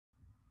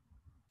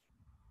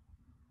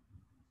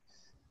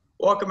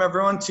Welcome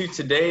everyone to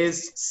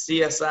today's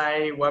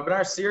CSIA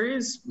webinar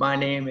series. My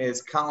name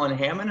is Colin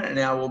Hammond and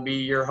I will be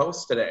your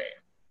host today.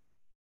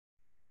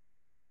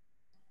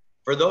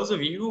 For those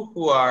of you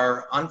who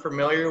are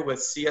unfamiliar with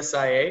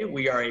CSIA,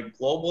 we are a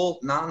global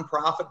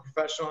nonprofit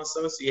professional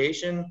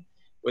association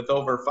with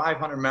over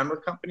 500 member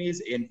companies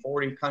in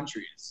 40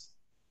 countries.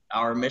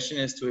 Our mission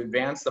is to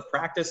advance the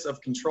practice of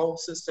control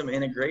system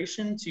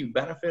integration to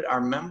benefit our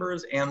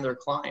members and their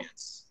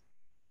clients.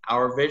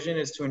 Our vision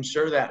is to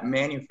ensure that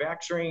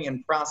manufacturing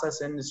and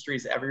process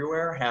industries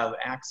everywhere have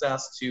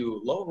access to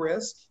low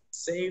risk,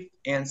 safe,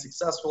 and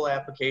successful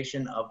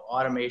application of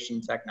automation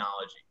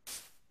technology.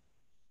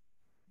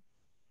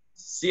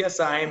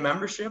 CSIA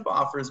membership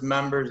offers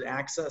members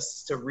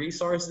access to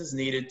resources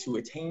needed to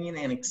attain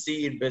and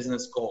exceed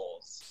business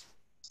goals.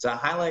 To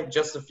highlight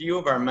just a few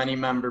of our many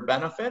member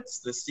benefits,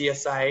 the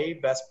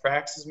CSIA Best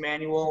Practices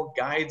Manual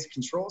guides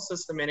control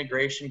system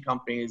integration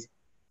companies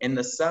in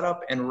the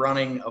setup and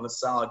running of a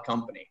solid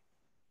company.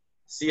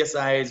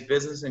 CSIA's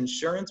business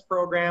insurance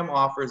program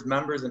offers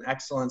members an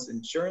excellence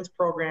insurance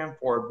program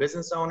for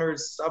business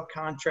owners,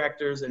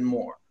 subcontractors, and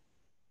more.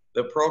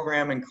 The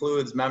program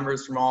includes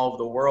members from all over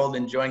the world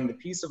enjoying the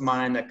peace of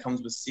mind that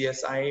comes with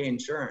CSIA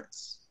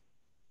insurance.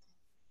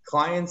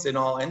 Clients in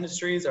all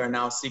industries are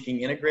now seeking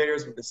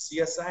integrators with the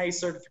CSIA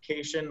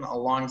certification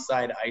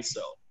alongside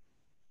ISO.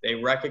 They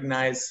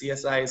recognize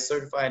CSI's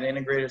certified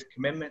integrators'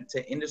 commitment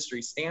to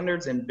industry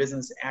standards and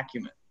business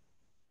acumen.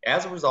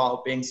 As a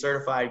result, being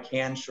certified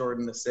can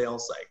shorten the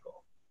sales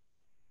cycle.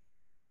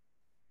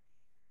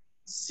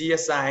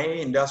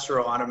 CSIA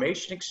Industrial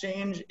Automation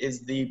Exchange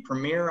is the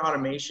premier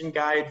automation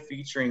guide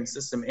featuring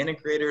system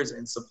integrators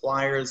and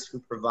suppliers who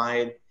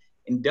provide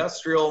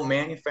industrial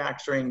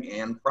manufacturing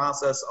and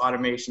process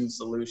automation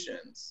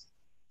solutions.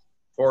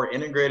 For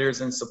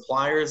integrators and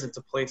suppliers, it's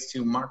a place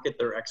to market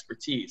their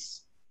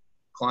expertise.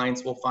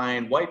 Clients will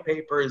find white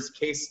papers,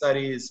 case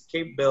studies,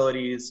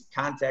 capabilities,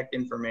 contact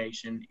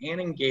information, and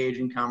engage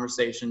in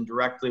conversation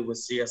directly with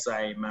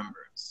CSIA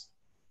members.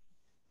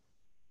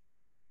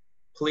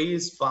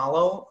 Please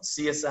follow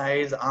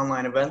CSIA's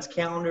online events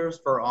calendars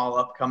for all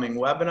upcoming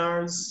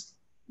webinars.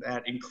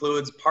 That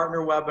includes partner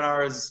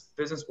webinars,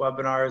 business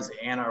webinars,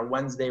 and our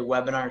Wednesday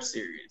webinar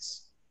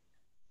series.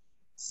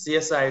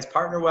 CSIA's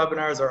partner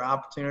webinars are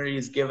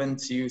opportunities given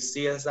to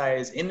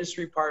CSIA's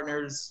industry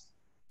partners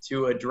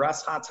to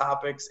address hot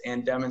topics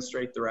and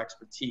demonstrate their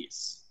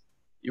expertise.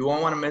 You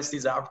won't want to miss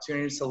these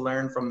opportunities to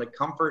learn from the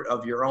comfort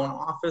of your own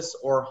office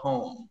or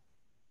home.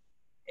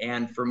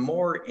 And for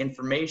more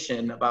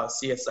information about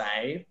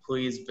CSIA,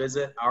 please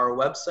visit our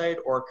website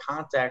or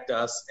contact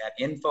us at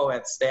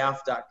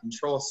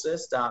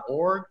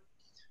info@staff.controlsys.org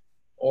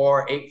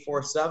or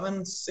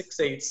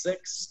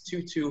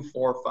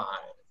 847-686-2245.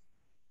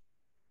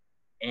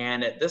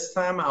 And at this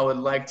time, I would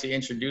like to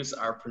introduce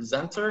our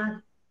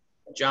presenter,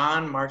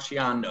 John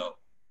Marciando.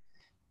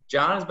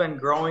 John has been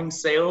growing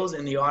sales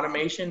in the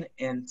automation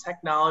and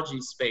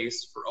technology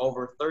space for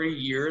over 30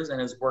 years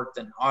and has worked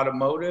in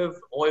automotive,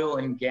 oil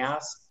and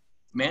gas,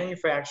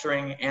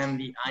 manufacturing, and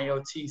the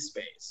IoT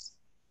space.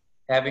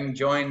 Having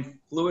joined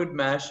Fluid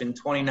Mesh in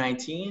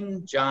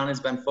 2019, John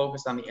has been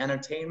focused on the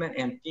entertainment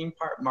and theme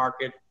park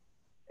market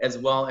as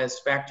well as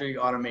factory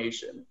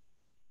automation.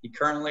 He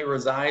currently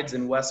resides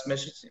in West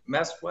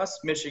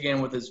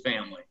Michigan with his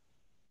family.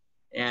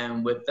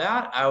 And with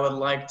that, I would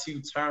like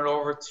to turn it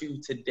over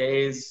to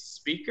today's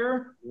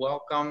speaker.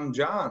 Welcome,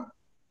 John.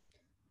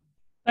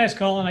 Thanks,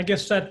 Colin. I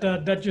guess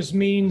that just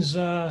means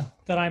that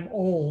I'm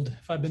old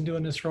if I've been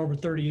doing this for over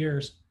 30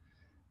 years.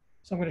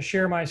 So I'm going to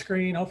share my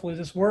screen. Hopefully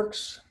this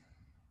works.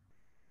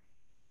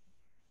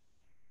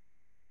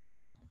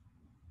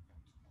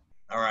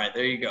 All right,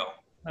 there you go.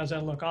 How's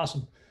that look?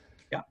 Awesome.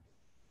 Yeah.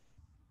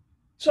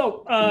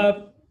 So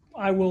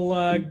I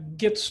will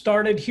get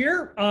started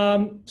here.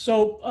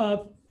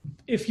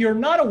 If you're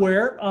not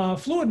aware,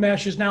 Fluid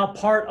Mesh is now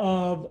part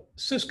of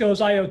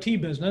Cisco's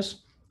IoT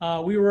business.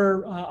 We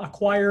were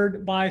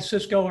acquired by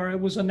Cisco, or it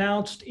was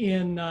announced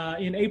in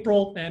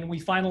April, and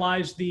we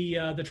finalized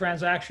the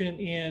transaction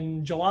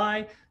in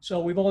July.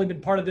 So we've only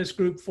been part of this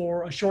group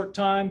for a short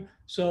time.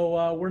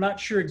 So we're not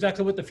sure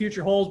exactly what the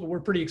future holds, but we're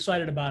pretty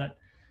excited about it.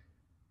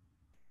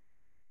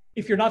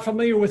 If you're not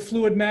familiar with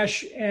Fluid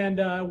Mesh and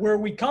where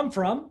we come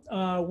from,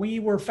 we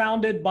were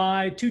founded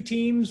by two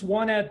teams,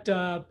 one at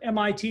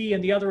MIT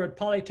and the other at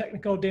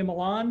Politecnico de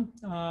Milan,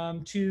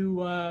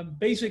 to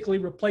basically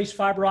replace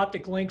fiber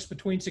optic links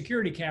between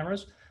security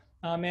cameras.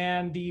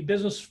 And the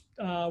business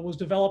was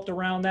developed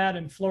around that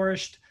and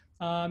flourished.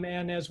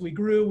 And as we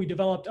grew, we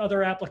developed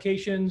other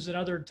applications and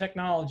other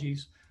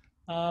technologies.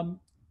 Because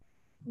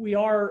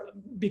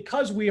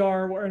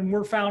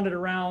we're founded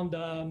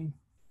around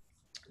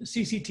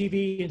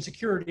CCTV and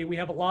security, we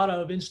have a lot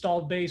of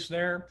installed base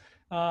there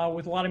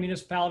with a lot of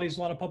municipalities,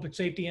 a lot of public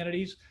safety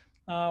entities.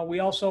 We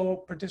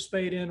also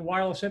participate in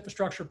wireless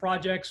infrastructure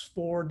projects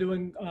for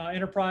doing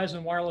enterprise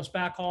and wireless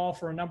backhaul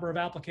for a number of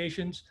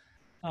applications.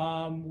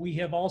 We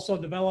have also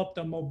developed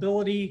a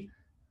mobility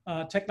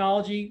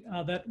technology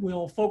that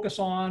we'll focus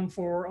on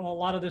for a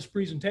lot of this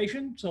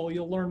presentation. So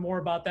you'll learn more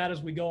about that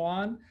as we go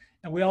on.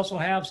 And we also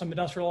have some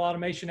industrial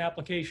automation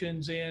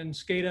applications in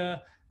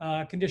SCADA,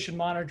 condition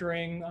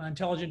monitoring,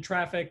 intelligent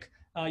traffic,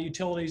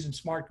 utilities, and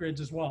smart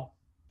grids as well.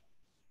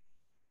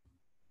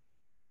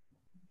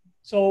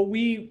 So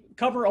we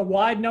cover a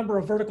wide number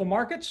of vertical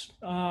markets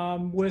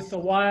with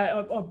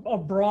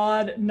a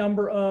broad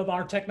number of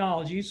our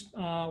technologies.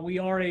 We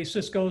are a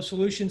Cisco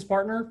solutions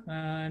partner,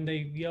 and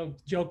the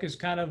joke is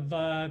kind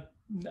of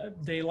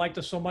they liked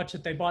us so much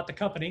that they bought the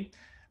company.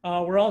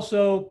 We're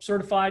also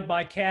certified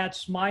by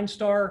CAT's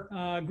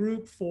MineStar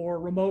group for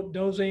remote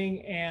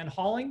dosing and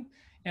hauling.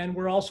 And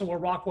we're also a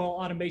Rockwell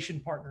automation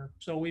partner.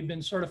 So we've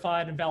been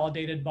certified and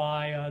validated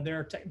by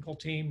their technical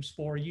teams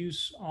for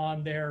use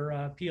on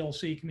their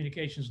PLC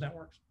communications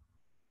networks.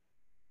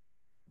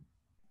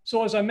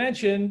 So as I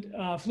mentioned,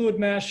 Fluid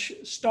Mesh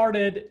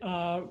started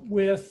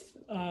with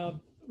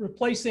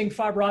replacing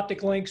fiber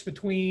optic links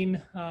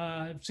between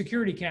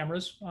security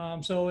cameras.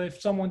 So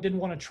if someone didn't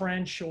want to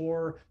trench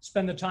or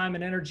spend the time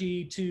and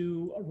energy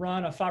to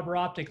run a fiber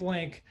optic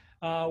link,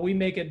 we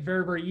make it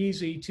very, very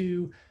easy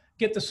to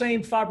get the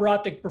same fiber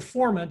optic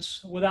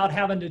performance without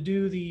having to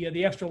do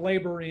the extra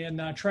labor in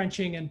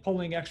trenching and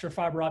pulling extra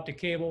fiber optic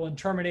cable and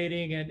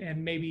terminating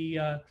and maybe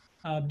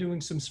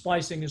doing some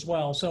splicing as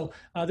well. So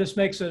this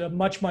makes it a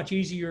much, much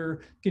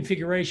easier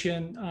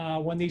configuration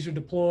when these are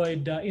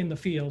deployed in the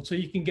field. So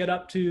you can get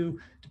up to,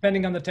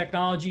 depending on the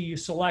technology you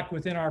select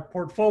within our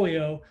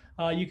portfolio,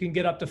 you can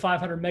get up to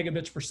 500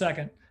 megabits per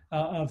second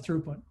of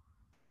throughput.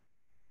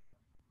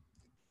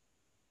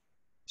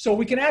 So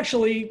we can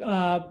actually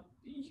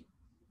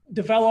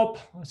develop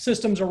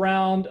systems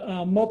around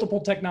multiple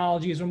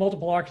technologies or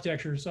multiple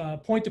architectures,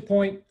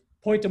 point-to-point,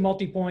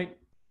 point-to-multipoint,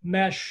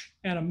 mesh,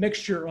 and a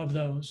mixture of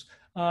those.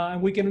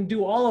 And we can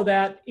do all of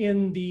that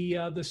in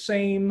the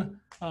same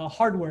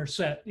hardware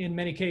set in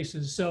many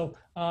cases. So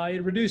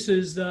it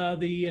reduces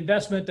the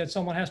investment that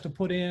someone has to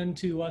put in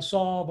to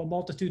solve a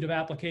multitude of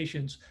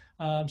applications.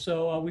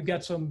 So we've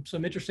got some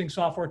interesting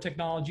software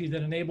technology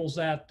that enables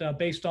that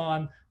based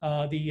on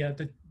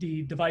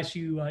the device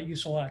you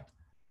select.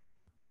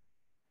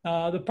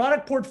 The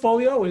product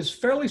portfolio is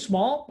fairly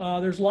small.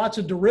 There's lots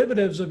of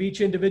derivatives of each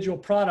individual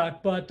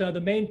product, but the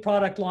main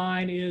product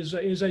line is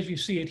as you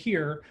see it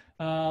here.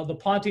 The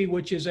Ponte,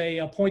 which is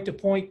a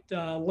point-to-point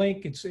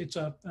link,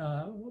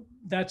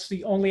 that's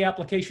the only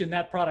application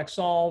that product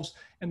solves,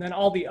 and then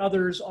all the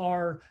others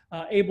are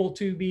able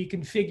to be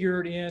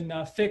configured in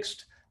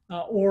fixed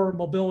or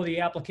mobility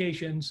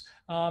applications,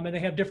 and they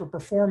have different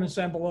performance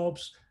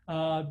envelopes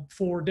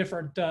for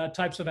different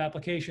types of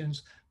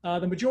applications.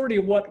 The majority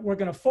of what we're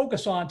going to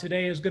focus on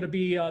today is going to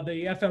be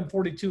the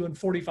FM42 and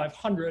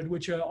 4500,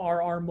 which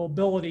are our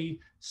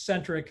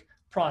mobility-centric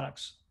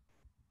products.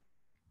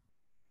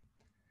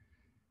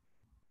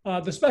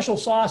 The special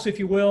sauce, if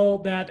you will,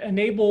 that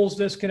enables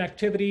this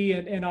connectivity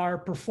and our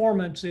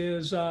performance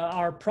is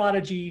our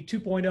Prodigy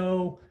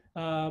 2.0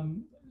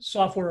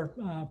 software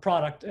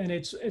product, and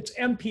it's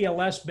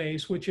MPLS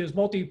based, which is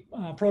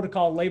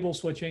multi-protocol label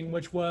switching,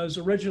 which was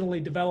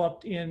originally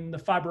developed in the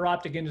fiber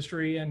optic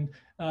industry, and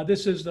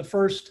this is the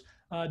first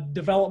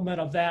development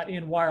of that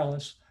in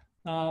wireless.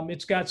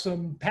 It's got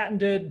some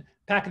patented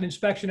packet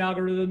inspection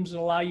algorithms that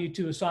allow you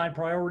to assign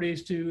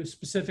priorities to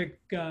specific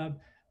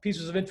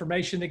pieces of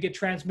information that get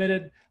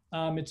transmitted.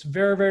 It's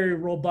very, very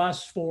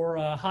robust for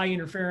high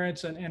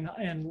interference and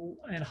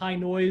high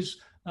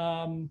noise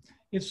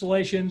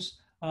installations.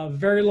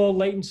 Very low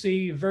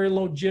latency, very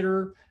low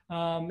jitter,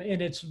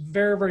 and it's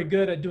very, very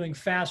good at doing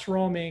fast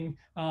roaming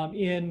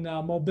in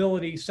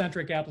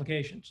mobility-centric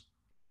applications.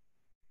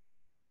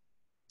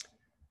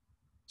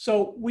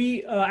 So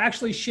we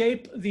actually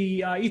shape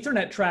the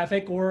Ethernet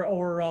traffic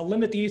or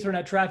limit the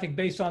Ethernet traffic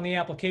based on the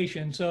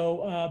application.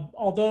 So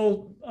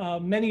although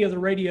many of the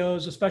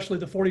radios, especially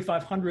the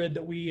 4500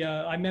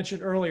 that I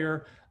mentioned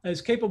earlier,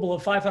 is capable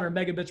of 500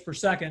 megabits per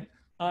second,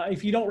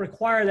 if you don't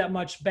require that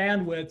much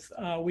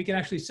bandwidth, we can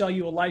actually sell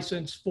you a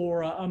license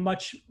for a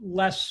much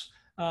less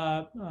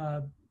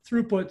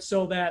throughput,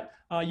 so that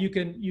you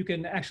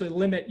can actually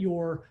limit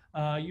your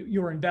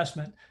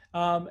investment.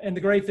 And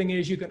the great thing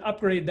is you can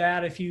upgrade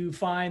that if you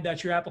find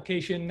that your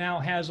application now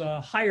has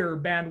a higher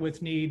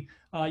bandwidth need.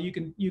 You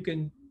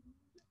can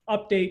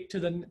update to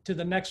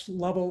the next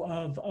level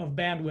of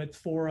bandwidth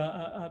for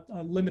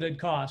a limited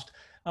cost.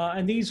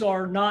 And these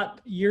are not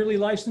yearly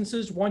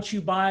licenses. Once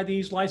you buy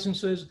these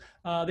licenses,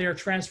 they are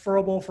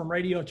transferable from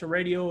radio to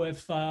radio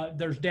if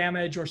there's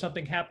damage or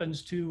something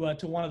happens to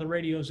one of the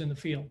radios in the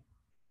field.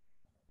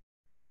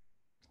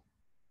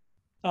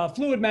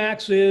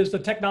 FluidMax is the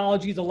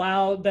technology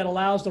that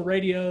allows the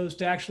radios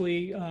to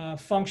actually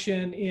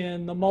function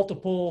in the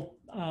multiple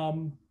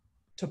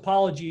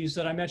topologies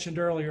that I mentioned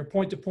earlier: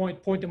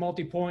 point-to-point,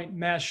 point-to-multipoint,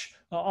 mesh,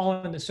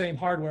 all in the same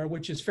hardware,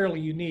 which is fairly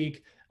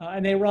unique.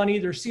 and they run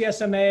either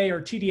CSMA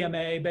or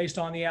TDMA based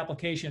on the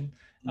application.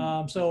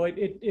 So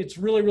it's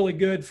really, really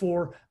good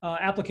for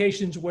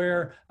applications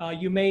where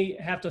you may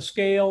have to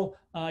scale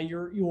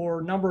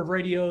your number of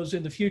radios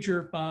in the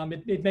future.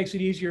 It makes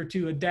it easier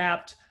to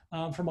adapt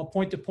from a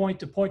point-to-point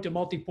to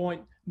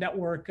point-to-multi-point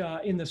network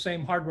in the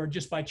same hardware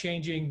just by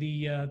changing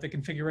the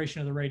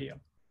configuration of the radio.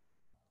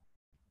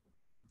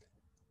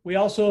 We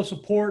also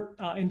support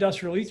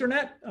industrial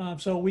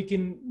Ethernet, so we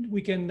can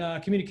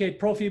communicate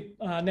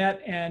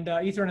Profi-net and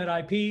Ethernet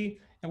IP,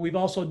 and we've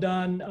also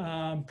done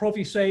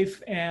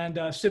Profi-Safe and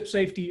SIP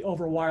safety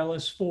over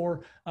wireless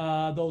for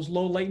those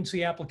low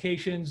latency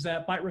applications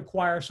that might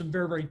require some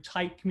very, very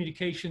tight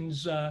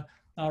communications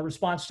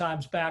response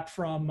times back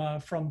from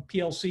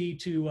PLC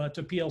to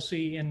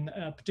PLC in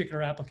a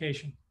particular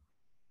application.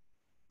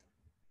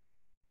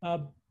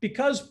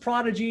 Because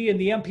Prodigy and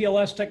the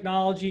MPLS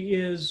technology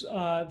is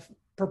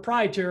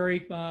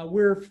proprietary,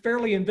 we're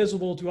fairly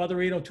invisible to other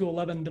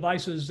 802.11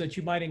 devices that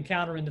you might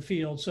encounter in the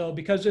field. So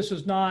because this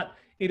is not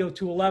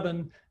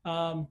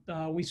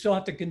 802.11, we still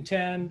have to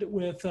contend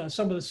with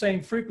some of the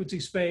same frequency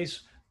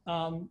space,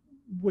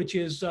 which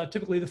is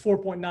typically the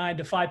 4.9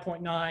 to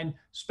 5.9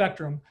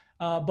 spectrum.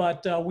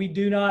 But we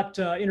do not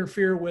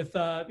interfere with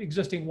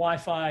existing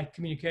Wi-Fi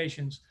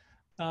communications.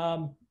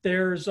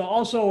 There's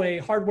also a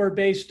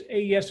hardware-based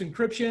AES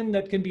encryption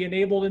that can be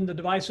enabled in the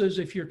devices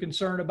if you're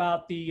concerned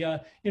about the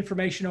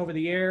information over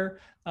the air,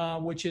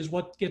 which is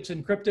what gets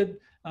encrypted.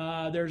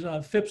 There's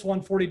a FIPS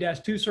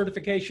 140-2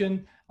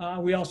 certification.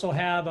 We also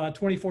have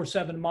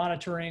 24/7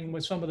 monitoring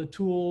with some of the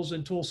tools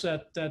and tool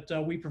set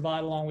that we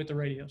provide along with the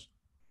radios.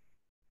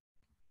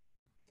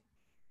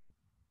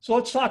 So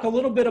let's talk a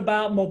little bit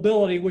about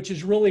mobility, which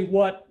is really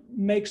what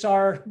makes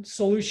our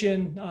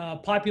solution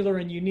popular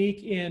and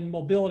unique in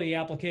mobility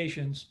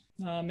applications.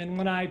 And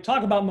when I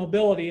talk about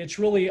mobility, it's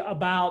really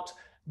about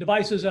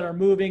devices that are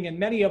moving, and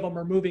many of them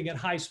are moving at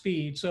high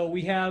speed. So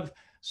we have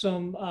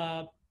some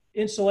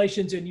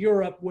installations in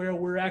Europe where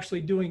we're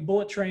actually doing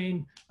bullet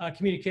train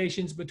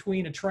communications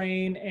between a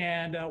train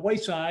and a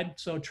wayside,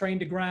 so train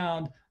to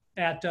ground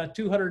at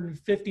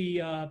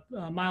 250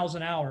 miles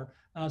an hour.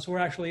 So we're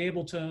actually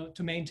able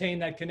to maintain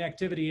that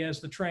connectivity as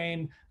the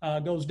train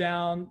goes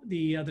down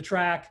the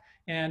track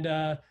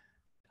and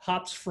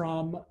hops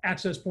from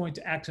access point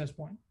to access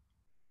point.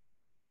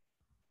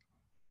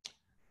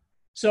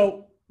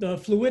 So the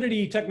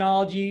fluidity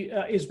technology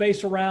is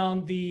based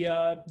around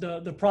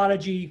the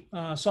Prodigy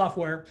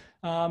software,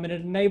 and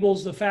it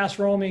enables the fast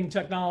roaming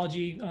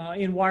technology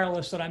in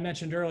wireless that I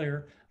mentioned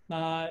earlier.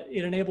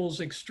 It enables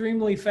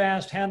extremely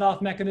fast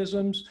handoff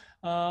mechanisms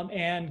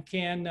and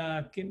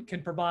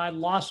can provide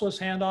lossless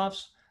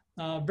handoffs,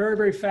 very,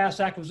 very fast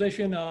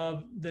acquisition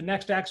of the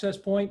next access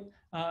point,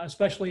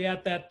 especially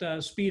at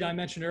that speed I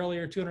mentioned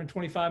earlier,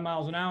 225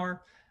 miles an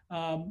hour.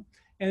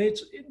 And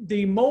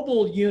the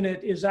mobile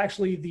unit is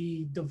actually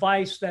the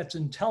device that's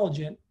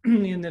intelligent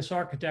in this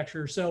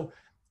architecture. So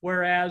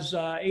whereas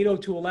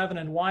 802.11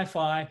 and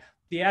Wi-Fi,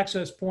 the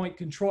access point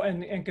control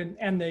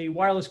and the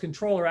wireless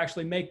controller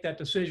actually make that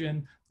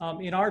decision.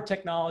 In our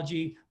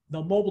technology,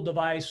 the mobile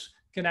device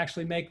can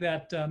actually make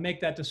that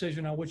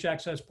decision on which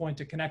access point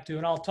to connect to.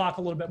 And I'll talk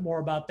a little bit more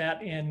about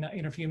that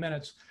in a few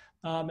minutes.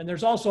 And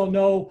there's also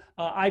no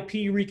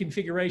IP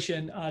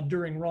reconfiguration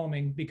during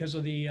roaming because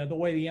of the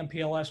way the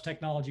MPLS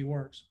technology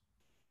works.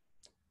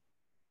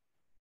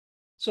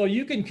 So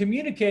you can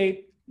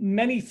communicate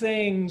many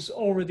things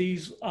over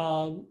these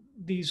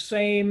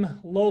same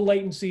low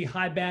latency,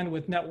 high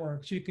bandwidth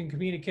networks. You can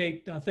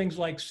communicate things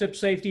like SIP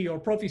safety or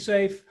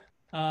Profi-Safe,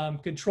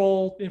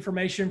 control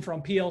information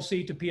from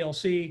PLC to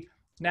PLC,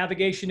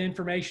 navigation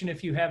information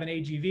if you have an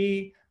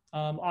AGV,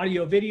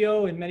 audio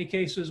video. In many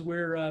cases,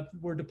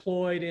 we're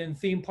deployed in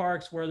theme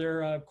parks where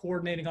they're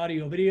coordinating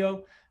audio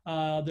video.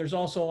 There's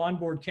also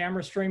onboard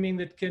camera streaming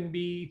that can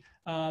be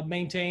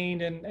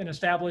maintained and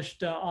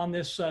established on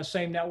this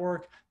same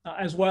network,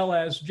 as well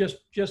as just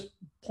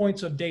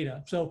points of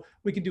data. So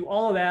we can do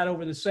all of that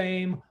over the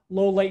same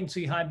low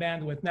latency, high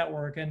bandwidth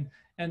network.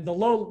 And the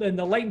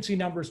latency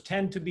numbers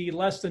tend to be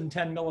less than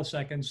 10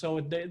 milliseconds. So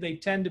they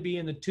tend to be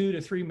in the 2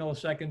 to 3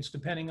 milliseconds,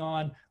 depending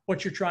on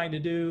what you're trying to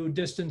do,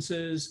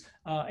 distances,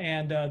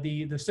 and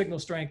the signal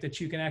strength that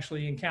you can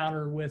actually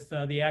encounter with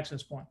the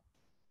access point.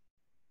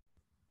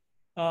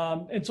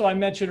 And so I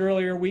mentioned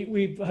earlier,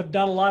 we have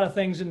done a lot of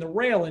things in the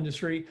rail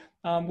industry,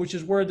 which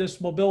is where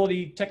this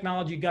mobility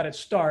technology got its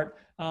start.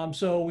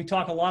 So we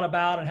talk a lot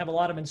about and have a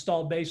lot of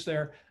installed base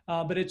there,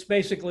 but it's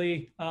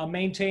basically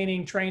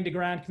maintaining train to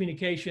ground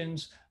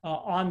communications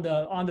on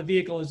the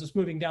vehicle as it's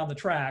moving down the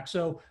track.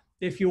 So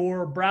if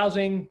you're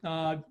browsing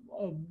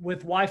with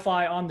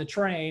Wi-Fi on the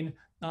train,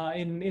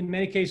 in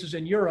many cases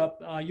in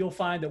Europe, you'll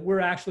find that we're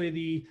actually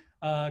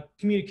the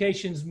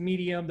communications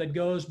medium that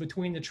goes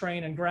between the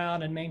train and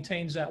ground and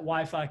maintains that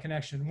Wi-Fi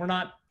connection. We're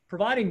not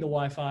providing the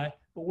Wi-Fi,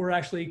 but we're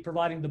actually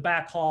providing the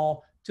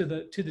backhaul to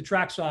the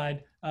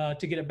trackside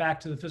to get it back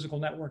to the physical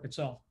network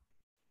itself.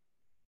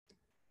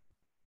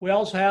 We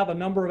also have a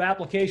number of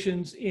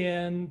applications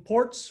in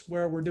ports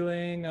where we're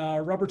doing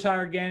rubber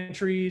tire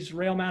gantries,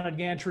 rail mounted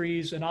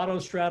gantries, and auto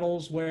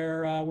straddles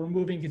where we're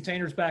moving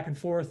containers back and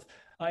forth.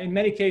 In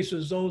many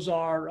cases, those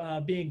are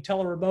being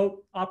teleremote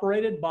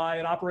operated by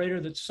an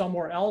operator that's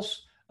somewhere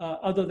else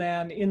other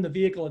than in the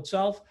vehicle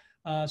itself.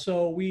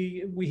 So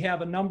we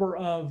have a number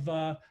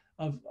of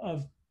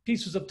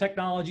pieces of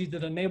technology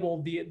that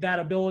enable that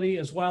ability,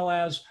 as well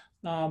as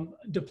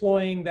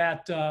deploying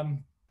that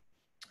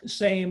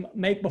same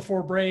make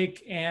before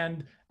break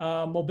and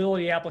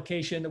mobility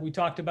application that we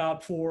talked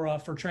about for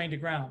train to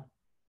ground.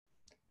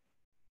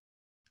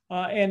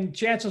 And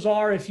chances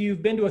are, if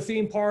you've been to a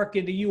theme park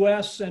in the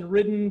US and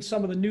ridden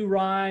some of the new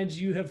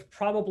rides, you have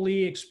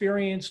probably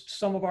experienced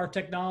some of our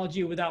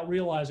technology without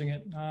realizing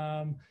it.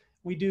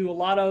 We do a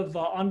lot of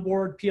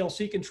onboard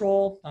PLC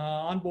control,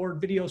 onboard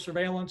video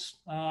surveillance.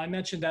 I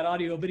mentioned that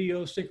audio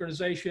video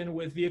synchronization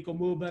with vehicle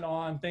movement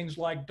on things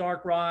like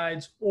dark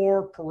rides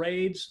or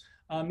parades.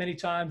 Many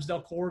times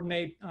they'll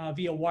coordinate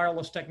via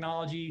wireless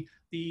technology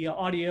the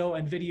audio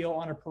and video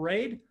on a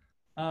parade.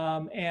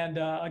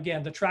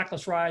 Again, the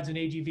trackless rides and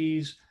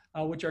AGVs,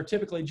 which are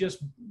typically just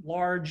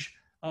large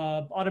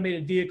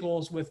automated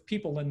vehicles with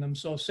people in them.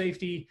 So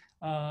safety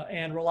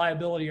and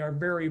reliability are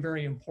very,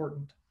 very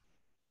important.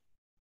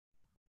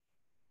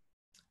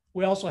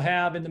 We also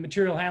have in the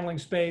material handling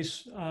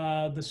space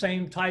the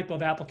same type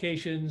of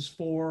applications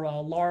for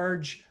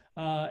large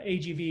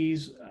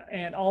AGVs,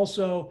 and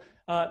also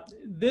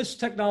this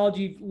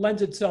technology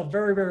lends itself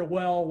very, very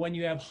well when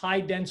you have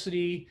high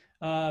density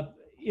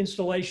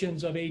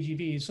installations of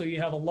AGVs. So you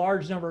have a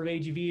large number of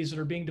AGVs that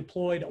are being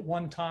deployed at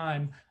one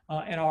time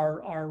and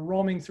are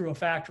roaming through a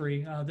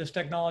factory. This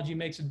technology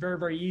makes it very,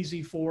 very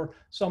easy for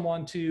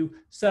someone to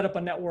set up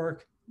a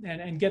network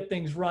and get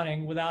things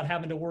running without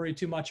having to worry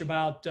too much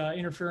about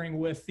interfering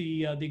with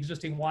the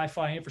existing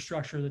Wi-Fi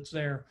infrastructure that's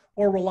there,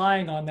 or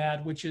relying on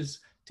that, which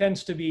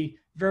tends to be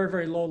very,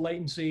 very low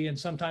latency and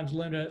sometimes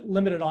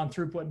limited on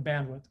throughput and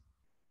bandwidth.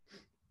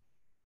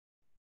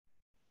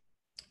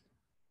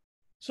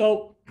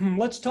 So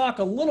let's talk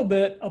a little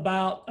bit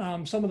about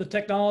some of the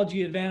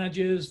technology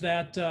advantages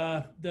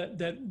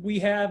that we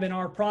have in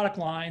our product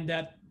line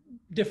that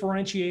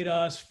differentiate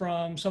us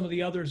from some of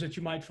the others that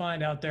you might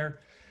find out there.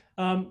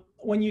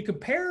 When you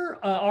compare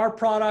our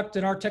product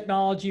and our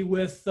technology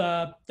with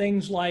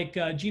things like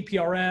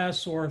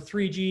GPRS or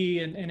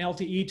 3G and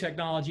LTE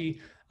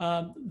technology,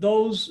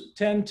 those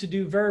tend to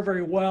do very,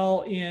 very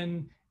well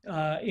in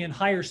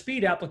higher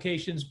speed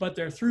applications, but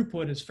their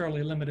throughput is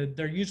fairly limited,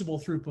 their usable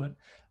throughput.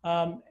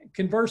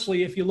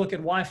 Conversely, if you look at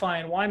Wi-Fi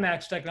and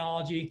WiMAX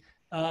technology,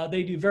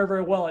 they do very,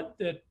 very well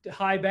at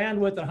high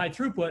bandwidth and high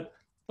throughput.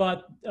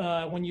 But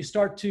when you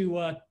start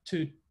to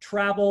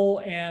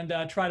travel and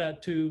try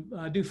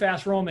to do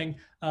fast roaming,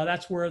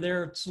 that's where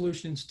their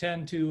solutions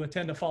tend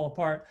to fall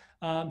apart.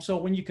 So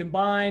when you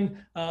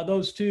combine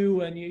those two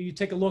and you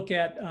take a look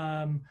at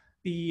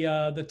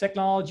the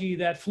technology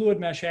that Fluid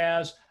Mesh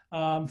has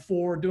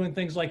for doing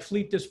things like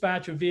fleet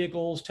dispatch of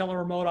vehicles,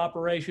 teleremote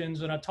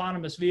operations, and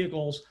autonomous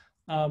vehicles,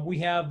 we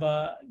have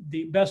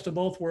the best of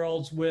both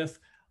worlds with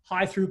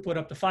high throughput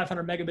up to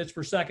 500 megabits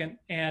per second,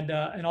 and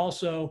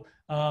also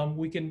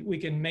we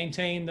can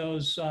maintain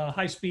those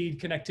high-speed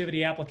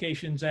connectivity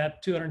applications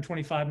at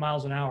 225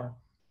 miles an hour.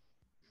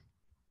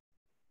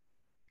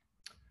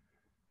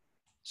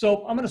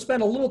 So I'm going to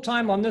spend a little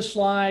time on this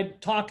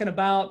slide talking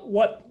about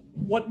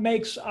what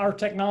makes our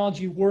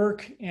technology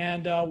work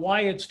and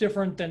why it's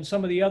different than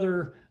some of the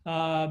other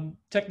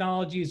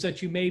technologies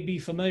that you may be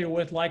familiar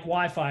with, like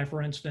Wi-Fi,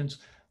 for instance.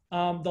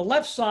 The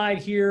left side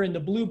here in the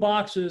blue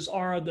boxes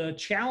are the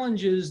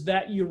challenges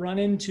that you run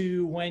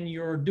into when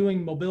you're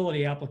doing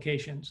mobility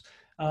applications.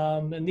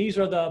 And these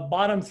are the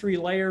bottom three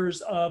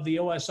layers of the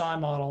OSI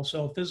model.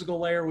 So physical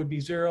layer would be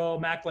 0,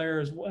 MAC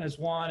layer is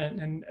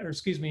 1, or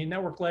excuse me,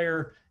 network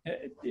layer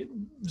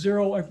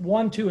 0,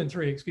 1, 2, and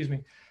 3, excuse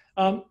me.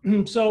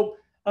 So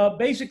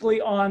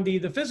basically on the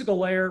physical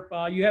layer,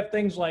 you have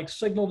things like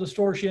signal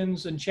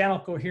distortions and channel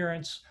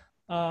coherence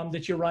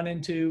that you run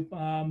into.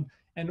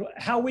 And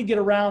how we get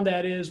around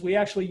that is we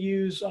actually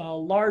use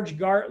larger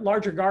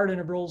guard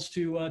intervals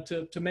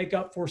to make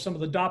up for some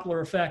of the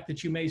Doppler effect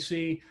that you may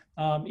see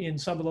in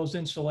some of those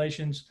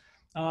installations.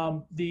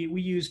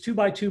 We use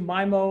 2x2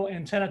 MIMO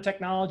antenna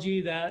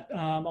technology that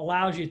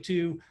allows you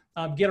to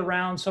get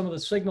around some of the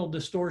signal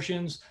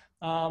distortions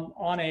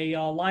on a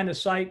line of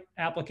sight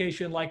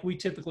application like we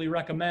typically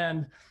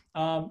recommend.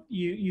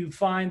 You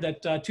find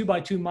that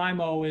 2x2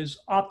 MIMO is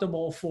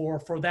optimal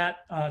for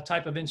that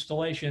type of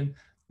installation.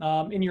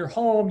 In your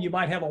home, you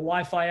might have a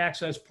Wi-Fi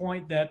access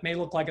point that may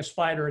look like a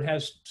spider. It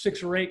has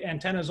 6 or 8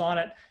 antennas on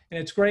it, and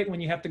it's great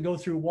when you have to go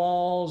through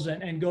walls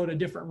and go to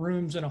different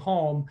rooms in a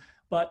home.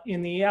 But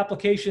in the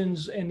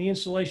applications and the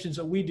installations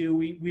that we do,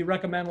 we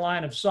recommend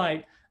line of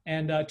sight,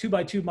 and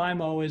 2x2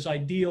 MIMO is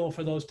ideal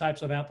for those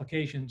types of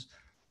applications.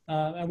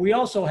 And we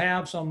also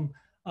have some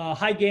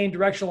high gain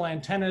directional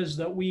antennas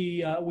that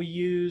we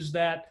use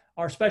that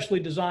are specially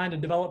designed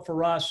and developed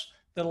for us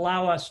that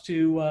allow us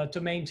to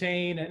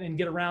maintain and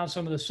get around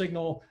some of the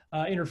signal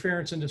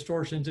interference and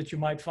distortions that you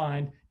might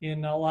find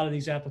in a lot of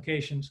these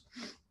applications.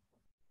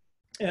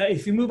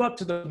 If you move up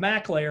to the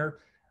MAC layer,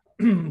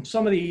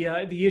 some of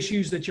the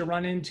issues that you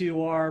run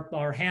into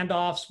are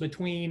handoffs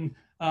between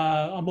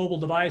a mobile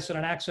device and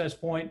an access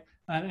point,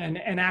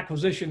 and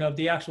acquisition of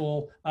the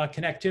actual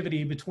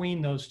connectivity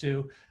between those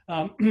two.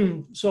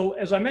 So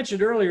as I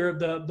mentioned earlier,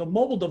 the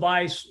mobile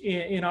device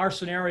in our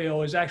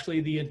scenario is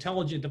actually the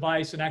intelligent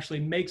device and actually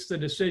makes the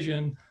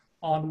decision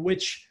on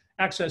which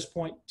access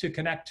point to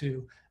connect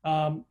to.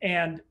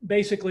 And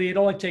basically it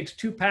only takes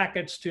 2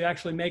 packets to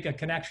actually make a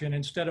connection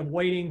instead of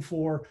waiting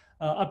for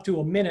up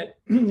to a minute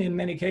in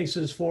many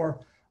cases for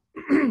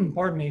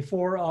pardon me,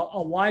 for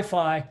a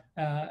Wi-Fi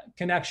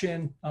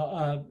connection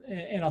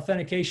and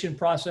authentication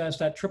process,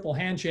 that triple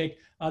handshake.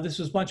 This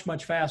is much,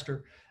 much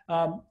faster.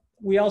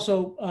 We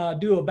also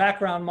do a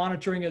background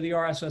monitoring of the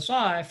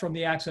RSSI from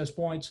the access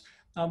points.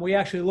 We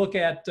actually look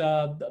at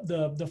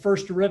the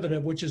first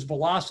derivative, which is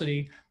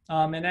velocity,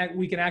 and that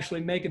we can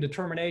actually make a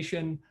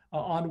determination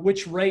on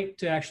which rate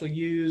to actually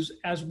use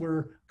as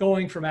we're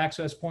going from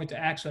access point to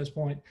access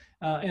point.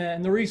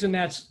 And the reason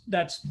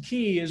that's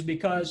key is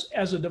because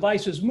as the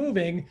device is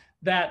moving,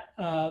 that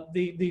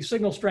the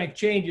signal strength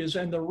changes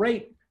and the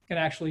rate can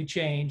actually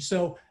change.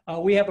 So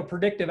we have a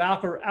predictive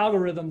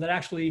algorithm that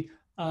actually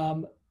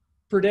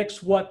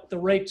predicts what the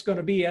rate's going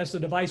to be as the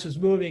device is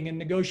moving and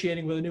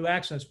negotiating with a new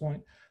access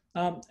point.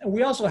 And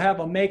we also have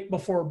a make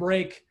before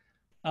break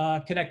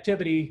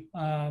connectivity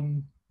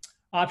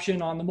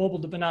option on the mobile,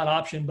 not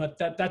option, but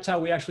that's how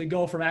we actually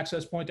go from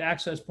access point to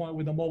access point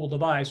with a mobile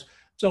device.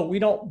 So we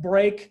don't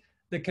break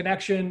the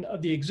connection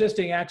of the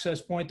existing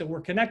access point that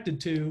we're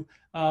connected to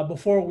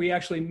before we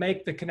actually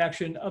make the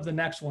connection of the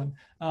next one.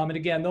 And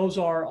again, those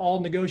are all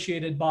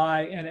negotiated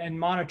by and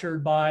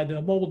monitored by the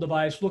mobile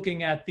device,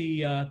 looking at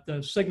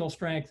the signal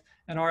strength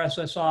and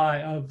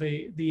RSSI of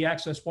the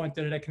access point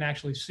that it can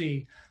actually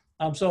see.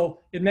 So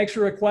it makes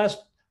a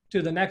request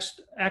to the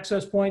next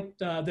access point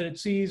that it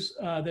sees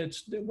as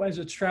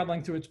it's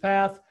traveling through its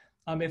path,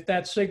 if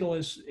that signal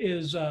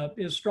is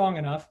strong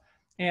enough.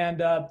 And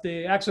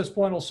the access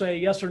point will say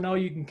yes or no,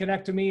 you can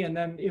connect to me. And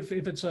then if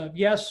it's a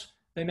yes,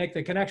 they make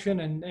the connection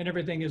and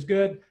everything is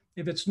good.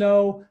 If it's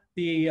no,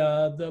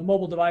 the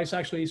mobile device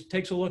actually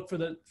takes a look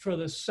for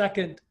the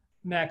second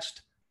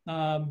next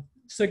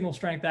signal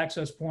strength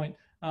access point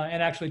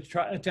and actually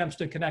attempts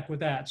to connect with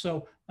that.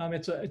 So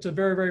it's a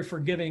very, very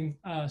forgiving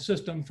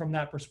system from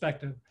that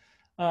perspective.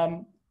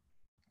 And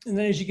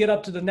then as you get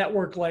up to the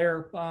network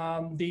layer,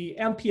 the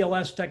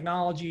MPLS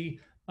technology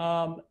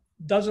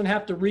doesn't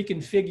have to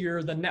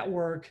reconfigure the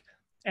network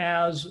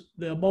as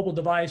the mobile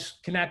device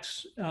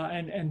connects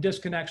and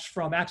disconnects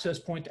from access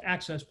point to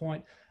access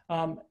point.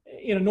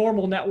 In a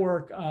normal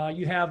network,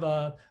 you have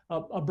a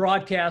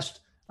broadcast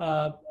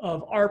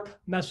of ARP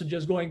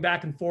messages going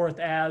back and forth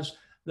as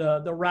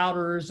the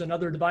routers and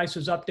other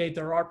devices update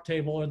their ARP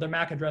table or their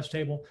MAC address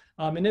table.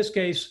 In this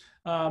case,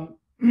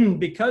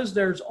 because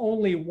there's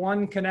only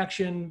one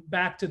connection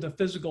back to the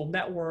physical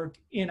network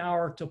in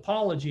our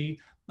topology,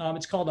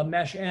 it's called a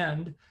mesh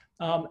end.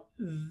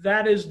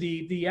 That is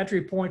the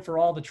entry point for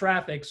all the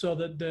traffic, so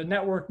that the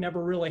network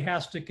never really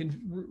has to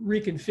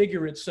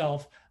reconfigure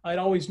itself. It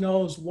always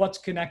knows what's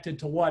connected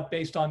to what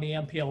based on the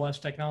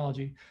MPLS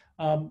technology.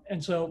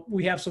 And so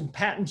we have some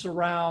patents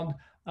around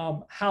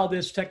how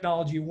this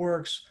technology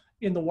works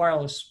in the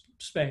wireless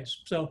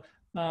space. So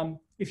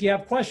if you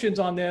have questions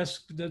on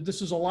this,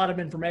 this is a lot of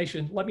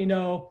information. Let me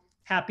know.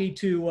 Happy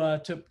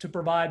to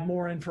provide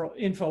more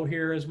info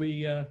here as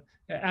we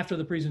after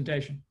the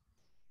presentation.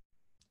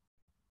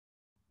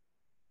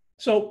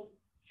 So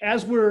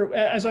as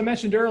I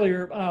mentioned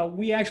earlier,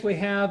 we actually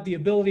have the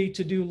ability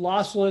to do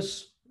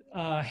lossless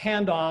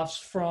handoffs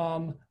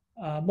from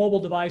mobile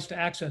device to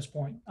access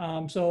point.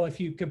 So if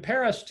you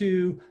compare us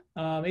to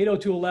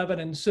 802.11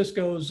 and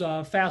Cisco's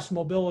fast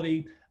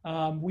mobility,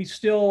 we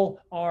still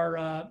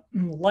are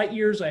light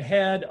years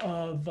ahead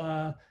of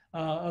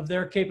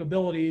their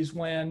capabilities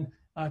when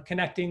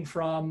connecting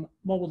from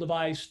mobile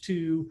device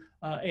to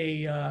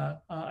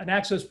an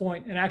access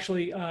point, and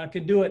actually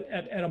can do it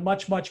at a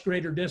much, much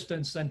greater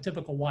distance than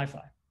typical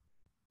Wi-Fi.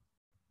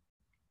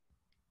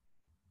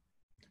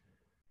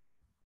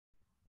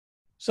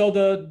 So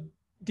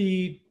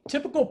the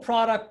typical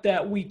product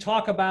that we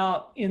talk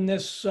about in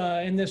this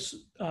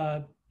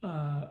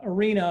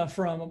arena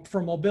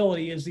for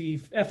mobility is the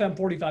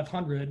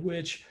FM4500,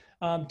 which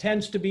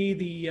tends to be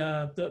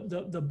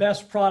the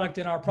best product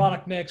in our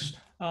product mix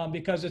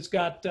because it's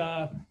got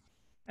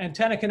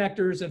antenna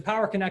connectors and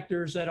power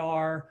connectors that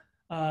are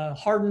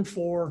hardened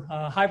for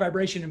high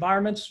vibration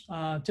environments,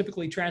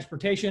 typically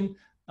transportation.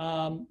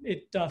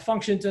 It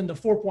functions in the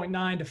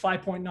 4.9 to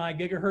 5.9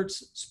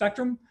 gigahertz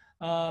spectrum.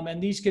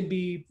 And these can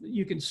be,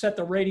 you can set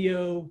the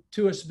radio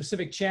to a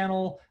specific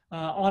channel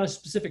on a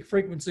specific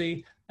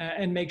frequency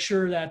and make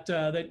sure that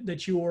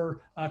that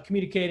you're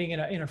communicating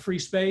in a free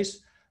space.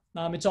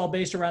 It's all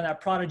based around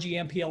that Prodigy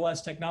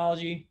MPLS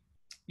technology.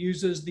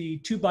 Uses the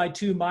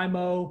 2x2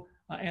 MIMO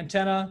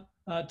antenna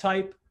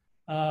type.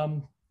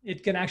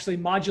 It can actually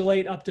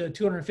modulate up to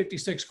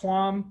 256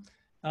 QAM.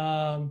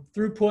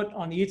 Throughput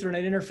on the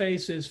Ethernet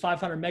interface is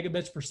 500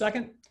 megabits per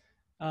second,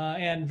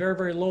 and very,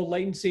 very low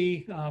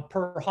latency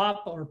per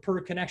hop or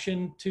per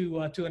connection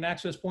to an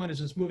access point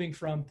as it's moving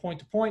from point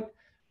to point.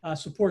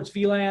 Supports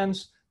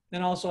VLANs,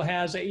 and also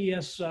has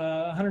AES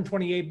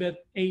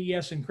 128-bit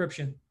AES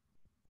encryption.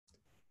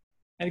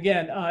 And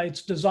again,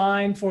 it's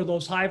designed for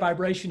those high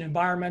vibration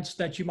environments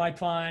that you might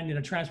find in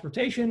a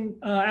transportation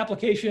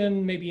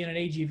application, maybe in an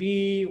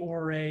AGV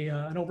or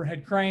an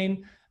overhead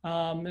crane.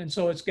 And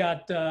so it's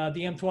got the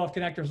M12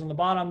 connectors on the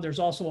bottom. There's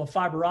also a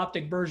fiber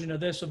optic version of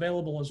this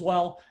available as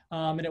well.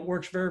 And it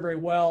works very, very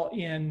well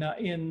in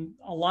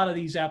a lot of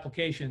these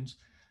applications.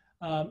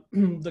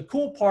 The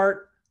cool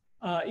part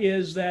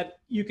is that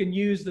you can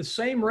use the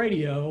same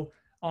radio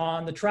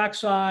on the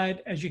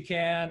trackside as you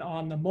can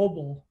on the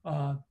mobile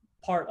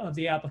part of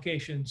the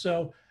application.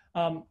 So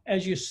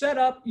as you set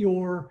up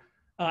your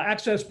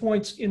access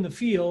points in the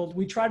field,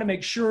 we try to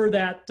make sure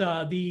that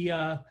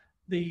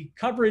the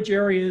coverage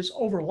areas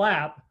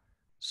overlap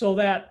so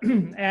that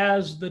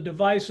as the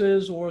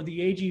devices or the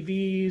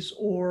AGVs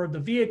or the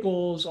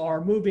vehicles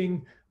are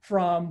moving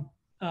from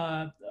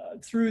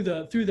through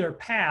their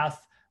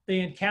path,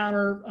 they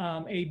encounter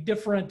a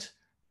different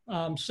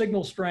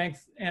signal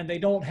strength and they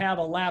don't have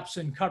a lapse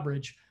in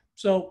coverage.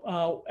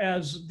 So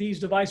as these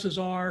devices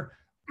are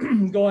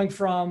going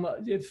from,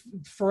 if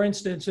for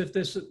instance, if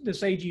this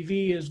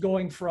AGV is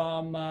going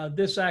from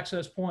this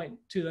access point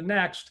to the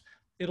next,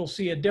 it'll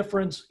see a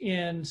difference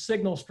in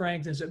signal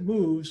strength as it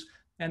moves,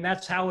 and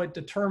that's how it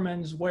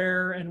determines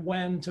where and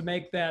when to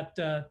make that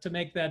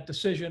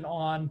decision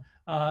on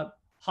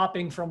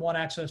hopping from one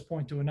access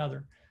point to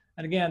another.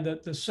 And again,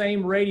 the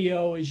same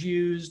radio is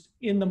used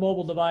in the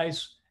mobile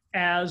device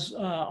as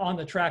on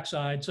the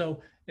trackside.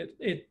 So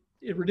it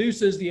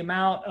reduces the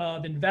amount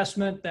of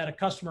investment that a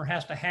customer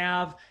has to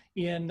have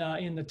in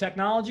the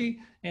technology,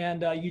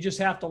 and you just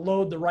have to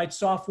load the right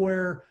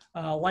software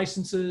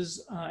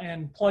licenses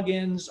and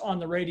plugins on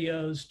the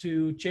radios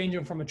to change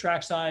them from a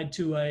trackside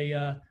to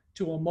a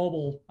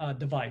mobile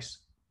device.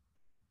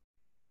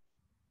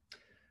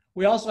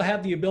 We also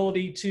have the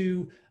ability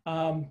to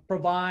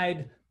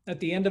provide at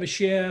the end of a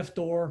shift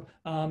or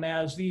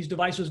as these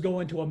devices go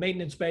into a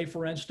maintenance bay,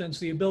 for instance,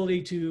 the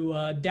ability to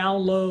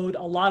download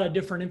a lot of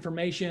different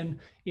information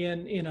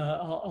in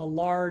a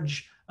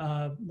large,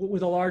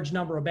 with a large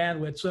number of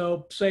bandwidth.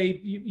 So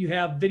say you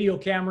have video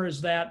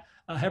cameras that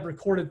have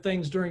recorded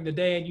things during the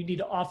day and you need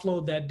to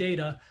offload that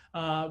data.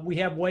 We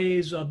have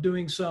ways of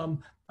doing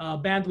some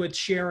bandwidth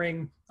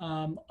sharing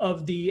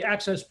of the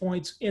access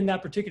points in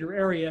that particular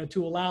area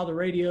to allow the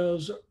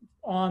radios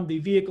on the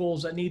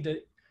vehicles that need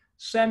to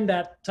send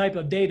that type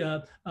of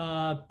data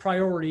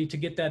priority to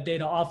get that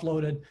data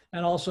offloaded,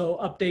 and also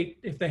update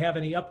if they have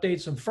any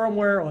updates of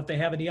firmware or if they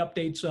have any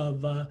updates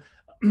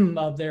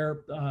of their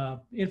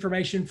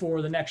information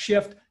for the next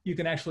shift. You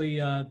can actually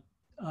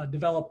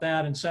develop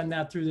that and send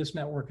that through this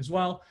network as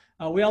well.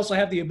 We also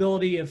have the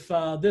ability, if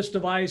this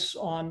device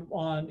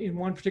in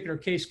one particular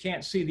case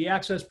can't see the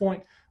access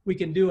point, we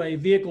can do a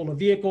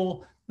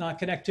vehicle-to-vehicle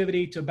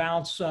connectivity to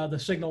bounce the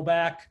signal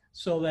back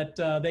so that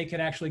they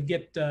can actually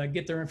get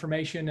their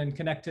information and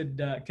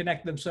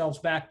connect themselves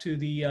back to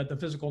the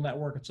physical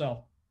network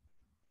itself.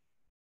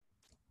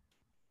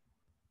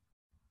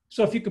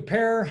 So if you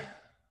compare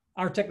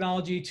our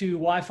technology to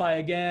Wi-Fi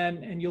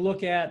again, and you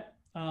look at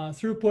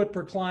throughput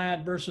per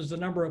client versus the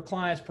number of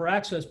clients per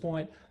access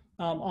point,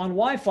 on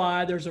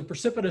Wi-Fi, there's a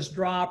precipitous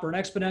drop or an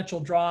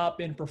exponential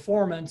drop in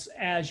performance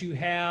as you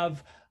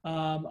have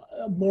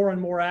more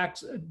and more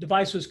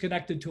devices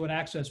connected to an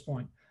access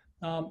point.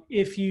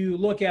 If you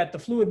look at the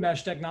fluid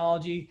mesh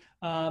technology,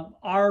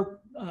 our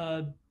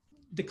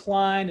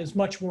decline is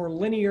much more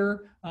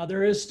linear.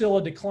 There is still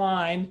a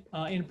decline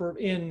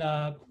in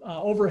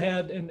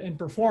overhead and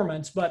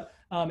performance, but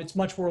it's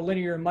much more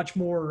linear and much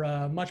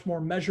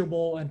more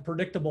measurable and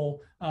predictable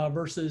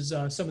versus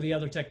some of the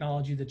other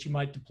technology that you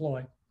might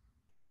deploy.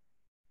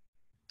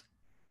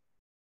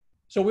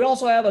 So we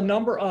also have a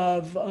number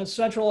of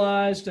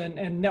centralized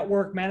and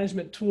network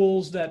management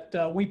tools that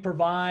we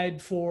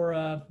provide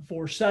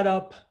for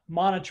setup,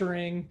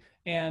 monitoring,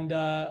 and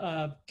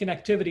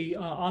connectivity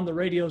on the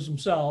radios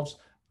themselves.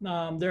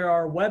 There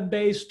are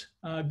web-based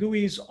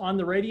GUIs on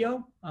the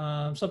radio,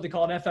 something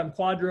called FM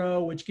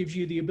Quadro, which gives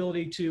you the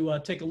ability to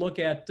take a look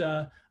at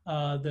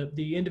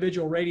the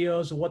individual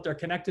radios and what they're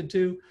connected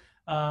to.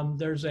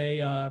 There's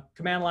a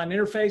command line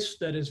interface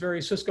that is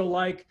very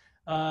Cisco-like,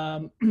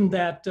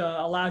 that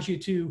allows you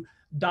to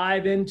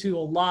dive into a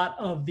lot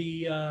of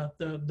the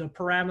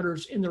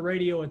parameters in the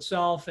radio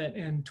itself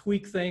and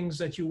tweak things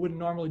that you wouldn't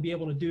normally be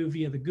able to do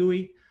via the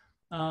GUI.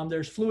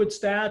 There's Fluid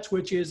Stats,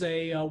 which is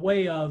a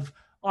way of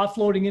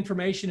offloading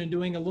information and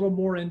doing a little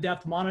more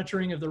in-depth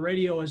monitoring of the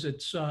radio as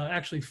it's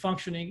actually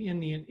functioning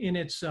in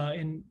its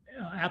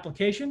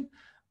application.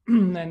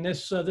 And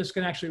this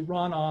can actually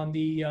run on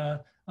the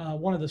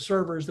one of the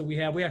servers that we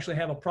have. We actually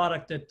have a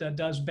product that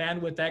does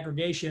bandwidth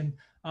aggregation.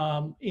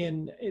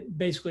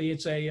 Basically,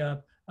 it's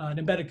a an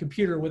embedded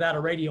computer without a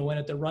radio in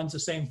it that runs the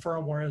same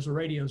firmware as the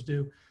radios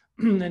do,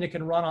 and it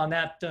can run on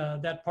that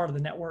part of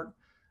the network.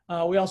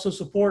 We also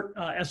support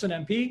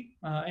SNMP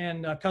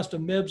and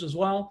custom MIBs as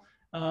well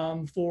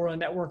for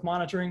network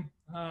monitoring.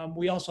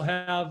 We also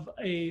have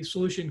a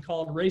solution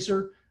called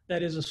Racer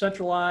that is a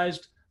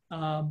centralized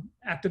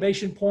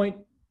activation point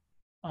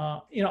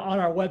on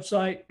our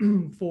website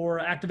for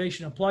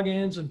activation of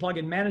plugins and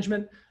plugin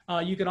management.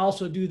 You can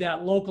also do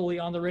that locally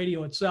on the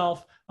radio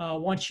itself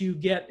once you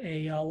get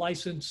a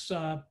license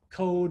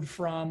code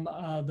from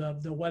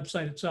the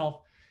website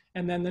itself.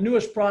 And then the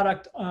newest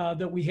product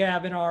that we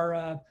have in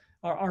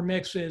our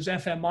mix is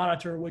FM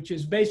Monitor, which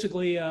is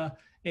basically a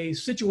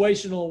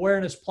situational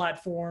awareness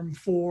platform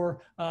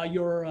for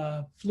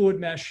your fluid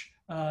mesh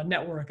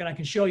network. And I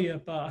can show you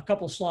a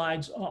couple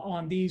slides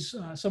on these,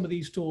 some of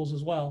these tools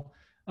as well.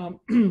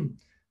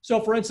 So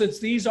for instance,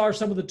 these are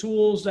some of the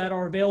tools that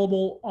are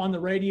available on the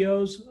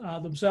radios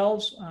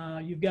themselves.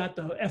 You've got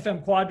the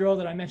FM Quadro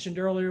that I mentioned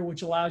earlier,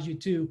 which allows you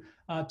to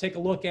take a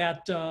look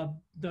at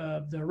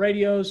the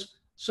radios,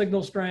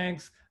 signal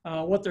strength,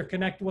 what they're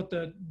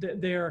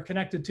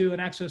connected to,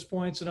 and access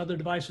points and other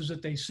devices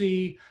that they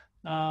see,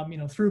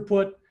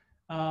 throughput,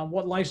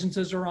 what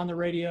licenses are on the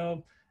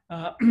radio.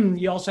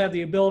 You also have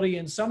the ability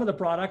in some of the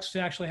products to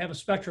actually have a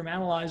spectrum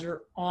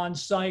analyzer on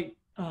site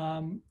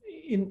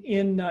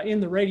in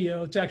the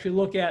radio to actually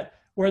look at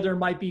where there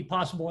might be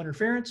possible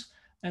interference.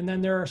 And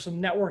then there are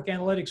some network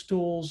analytics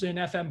tools in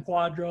FM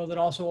Quadro that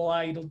also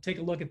allow you to take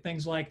a look at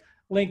things like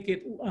link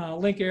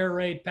error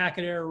rate,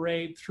 packet error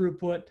rate,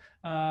 throughput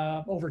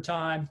over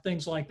time,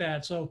 things like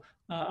that. So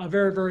a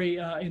very, very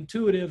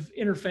intuitive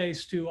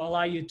interface to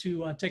allow you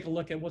to take a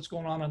look at what's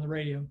going on the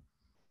radio.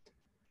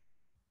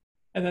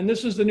 And then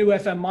this is the new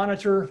FM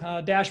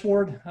Monitor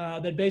dashboard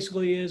that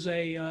basically is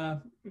a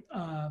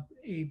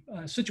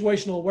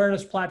situational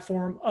awareness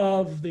platform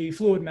of the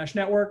fluid mesh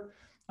network.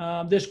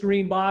 This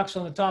green box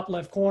on the top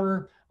left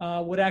corner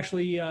would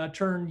actually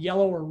turn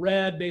yellow or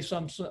red based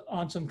on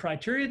some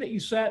criteria that you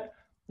set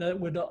that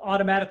would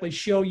automatically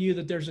show you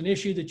that there's an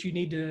issue that you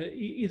need to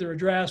either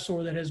address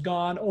or that has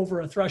gone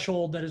over a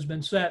threshold that has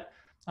been set.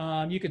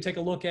 You could take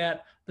a look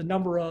at the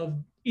number of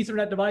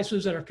Ethernet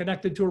devices that are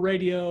connected to a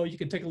radio. You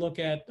can take a look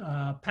at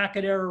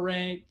packet error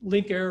rate,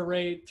 link error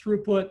rate,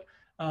 throughput,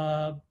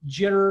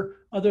 jitter,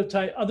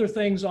 other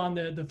things on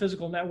the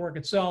physical network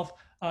itself.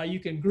 You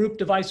can group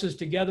devices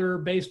together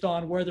based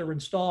on where they're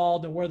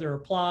installed and where they're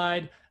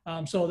applied.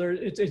 So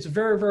it's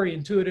very, very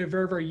intuitive,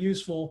 very, very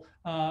useful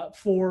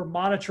for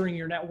monitoring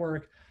your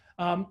network.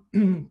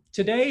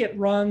 Today it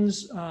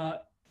runs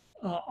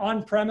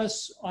on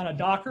premise on a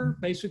Docker,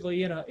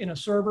 basically in a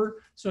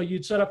server. So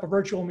you'd set up a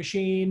virtual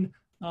machine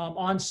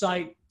on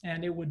site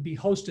and it would be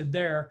hosted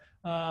there.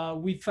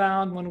 We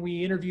found when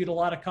we interviewed a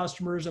lot of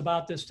customers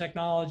about this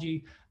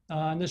technology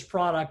and this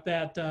product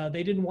that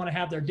they didn't want to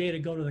have their data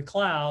go to the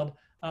cloud.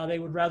 They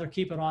would rather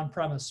keep it on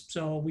premise.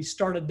 So we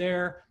started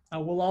there.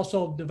 We'll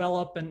also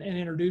develop and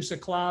introduce a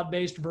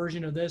cloud-based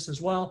version of this as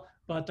well.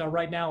 But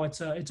right now it's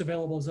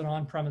available as an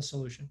on-premise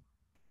solution.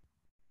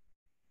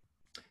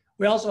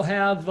 We also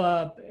have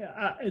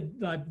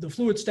the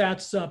Fluid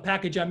Stats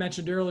package I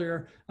mentioned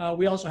earlier.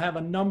 We also have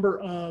a number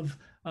of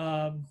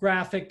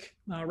graphic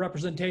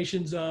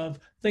representations of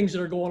things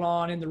that are going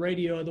on in the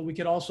radio that we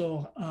could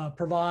also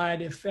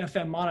provide if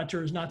FM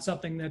Monitor is not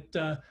something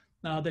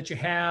that you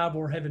have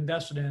or have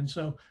invested in.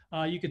 So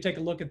you could take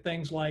a look at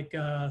things like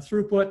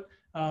throughput.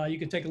 You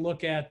could take a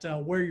look at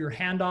where your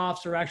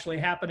handoffs are actually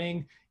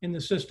happening in the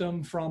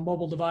system from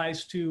mobile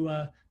device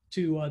to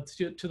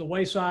the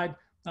wayside.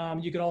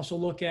 You could also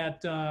look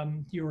at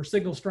your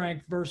signal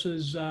strength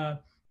versus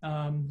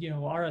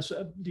RS,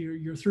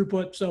 your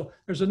throughput. So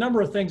there's a number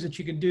of things that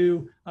you can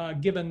do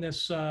given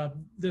this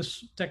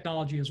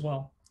technology as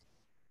well.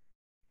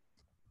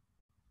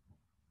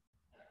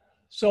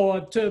 So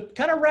to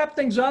kind of wrap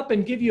things up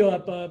and give you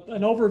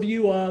an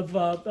overview of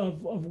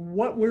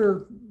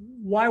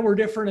why we're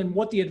different and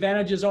what the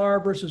advantages are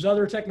versus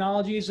other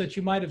technologies that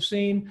you might have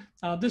seen.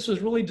 This was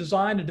really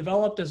designed and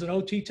developed as an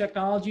OT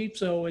technology.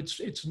 So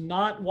it's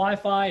not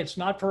Wi-Fi, it's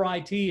not for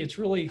IT, it's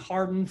really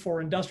hardened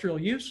for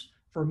industrial use,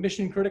 for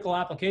mission critical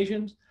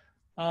applications.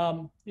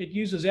 It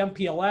uses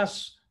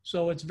MPLS,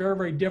 so it's very,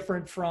 very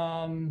different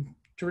from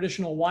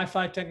traditional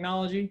Wi-Fi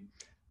technology.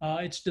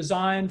 It's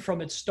designed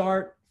from its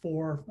start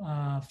for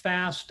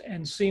fast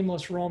and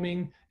seamless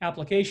roaming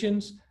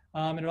applications.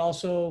 And it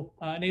also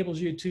enables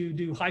you to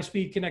do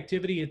high-speed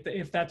connectivity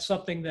if that's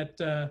something that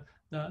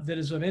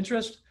is of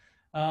interest.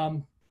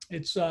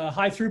 It's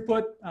high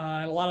throughput,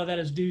 and a lot of that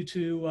is due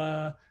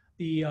to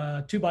the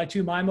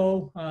 2x2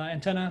 MIMO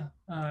antenna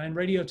and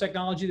radio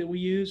technology that we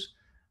use.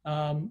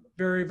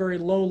 Very, very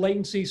low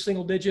latency,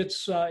 single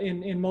digits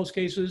in most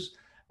cases.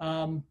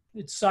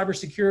 It's cyber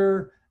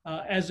secure.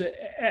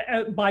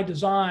 By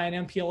design,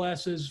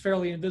 MPLS is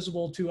fairly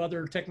invisible to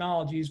other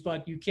technologies,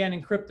 but you can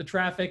encrypt the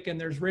traffic and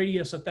there's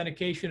radius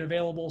authentication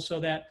available so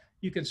that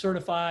you can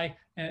certify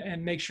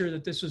and make sure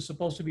that this is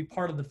supposed to be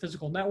part of the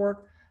physical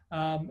network.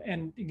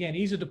 And again,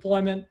 ease of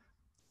deployment,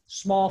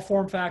 small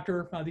form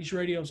factor. These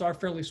radios are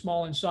fairly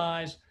small in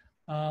size,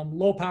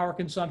 low power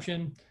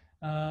consumption,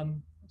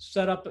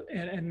 set up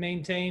and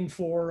maintained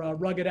for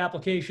rugged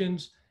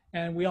applications.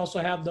 And we also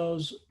have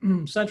those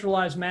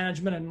centralized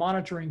management and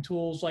monitoring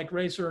tools like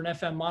Racer and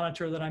FM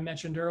Monitor that I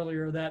mentioned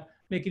earlier that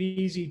make it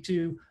easy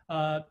to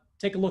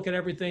take a look at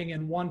everything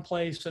in one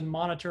place and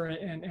monitor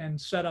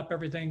and set up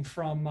everything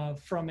from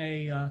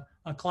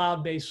a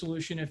cloud-based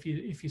solution if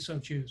you so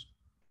choose.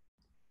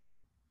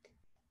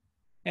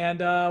 And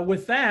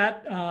with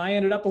that, I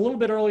ended up a little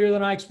bit earlier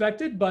than I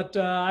expected, but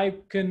I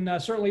can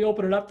certainly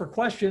open it up for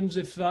questions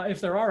if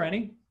there are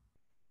any.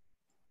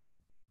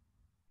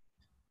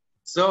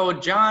 So,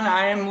 John,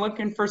 I am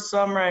looking for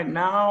some right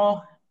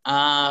now.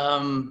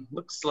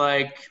 Looks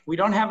like we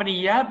don't have any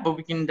yet, but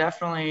we can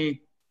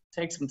definitely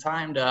take some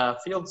time to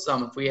field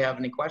some if we have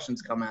any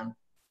questions come in.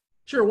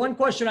 Sure. One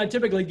question I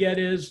typically get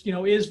is,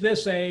 is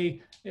this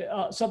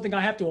something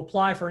I have to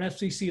apply for an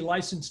FCC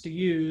license to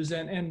use?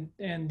 And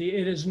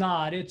it is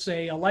not. It's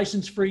a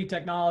license-free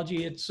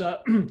technology. It's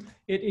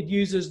it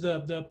uses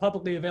the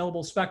publicly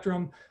available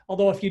spectrum.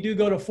 Although if you do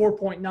go to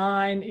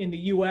 4.9 in the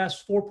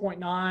U.S.,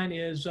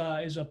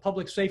 4.9 is a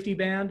public safety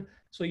band,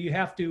 so you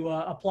have to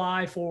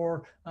apply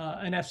for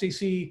an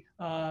FCC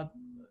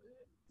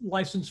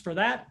license for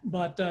that.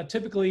 But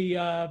typically,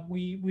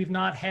 we've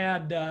not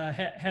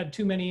had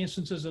too many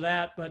instances of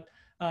that. But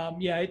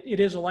yeah, it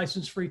is a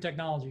license-free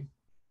technology.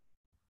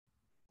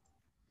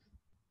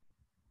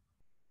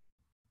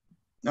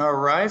 All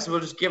right, so we'll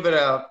just give it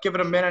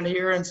a minute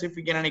here and see if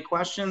we get any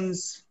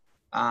questions.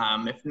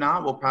 If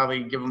not, we'll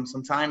probably give them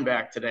some time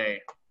back today.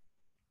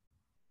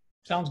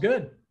 Sounds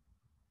good.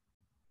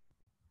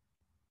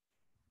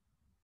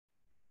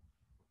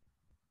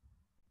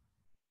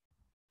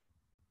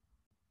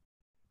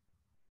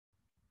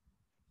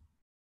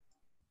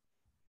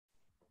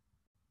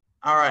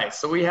 All right,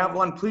 so we have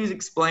one. Please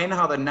explain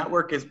how the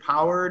network is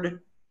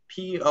powered.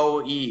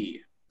 PoE.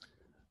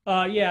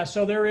 Yeah,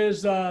 so there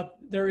is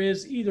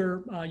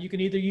either you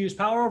can either use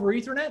power over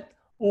Ethernet,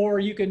 or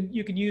you can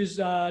use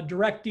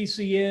direct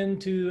DC in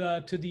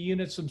to the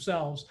units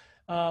themselves.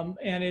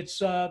 And it's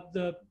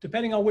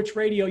depending on which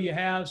radio you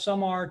have.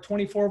 Some are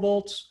 24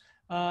 volts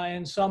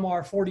and some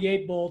are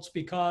 48 volts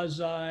because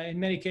in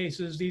many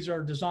cases these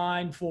are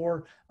designed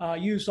for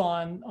use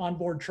on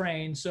onboard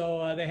trains.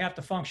 So they have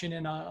to function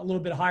in a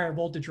little bit higher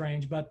voltage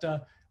range. But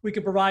we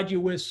could provide you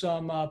with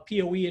some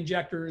PoE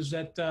injectors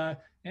that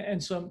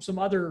and some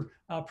other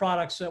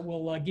products that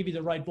will give you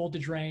the right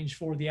voltage range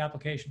for the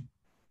application.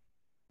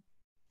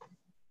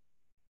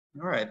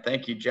 All right,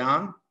 thank you,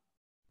 John.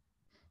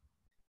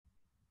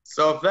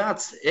 So if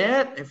that's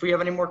it, if we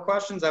have any more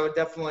questions, I would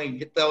definitely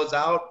get those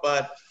out,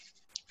 but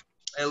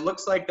it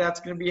looks like that's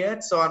going to be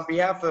it. So on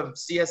behalf of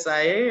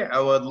CSIA, I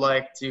would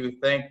like to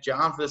thank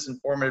John for this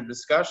informative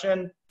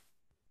discussion,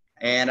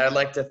 and I'd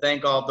like to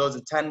thank all those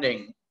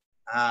attending.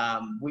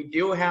 We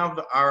do have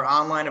our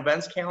online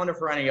events calendar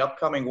for any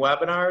upcoming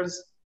webinars,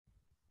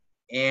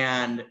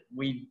 and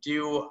we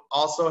do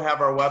also have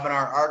our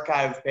webinar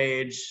archive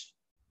page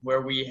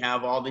where we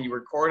have all the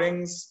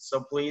recordings.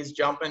 So please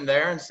jump in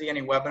there and see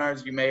any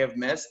webinars you may have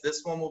missed.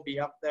 This one will be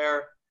up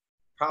there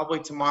probably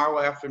tomorrow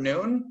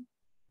afternoon.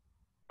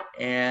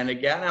 And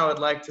again, I would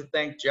like to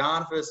thank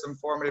John for this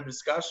informative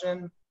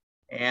discussion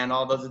and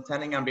all those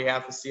attending on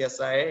behalf of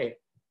CSIA.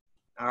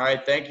 All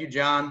right, thank you,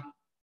 John.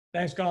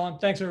 Thanks, Colin.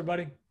 Thanks,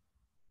 everybody.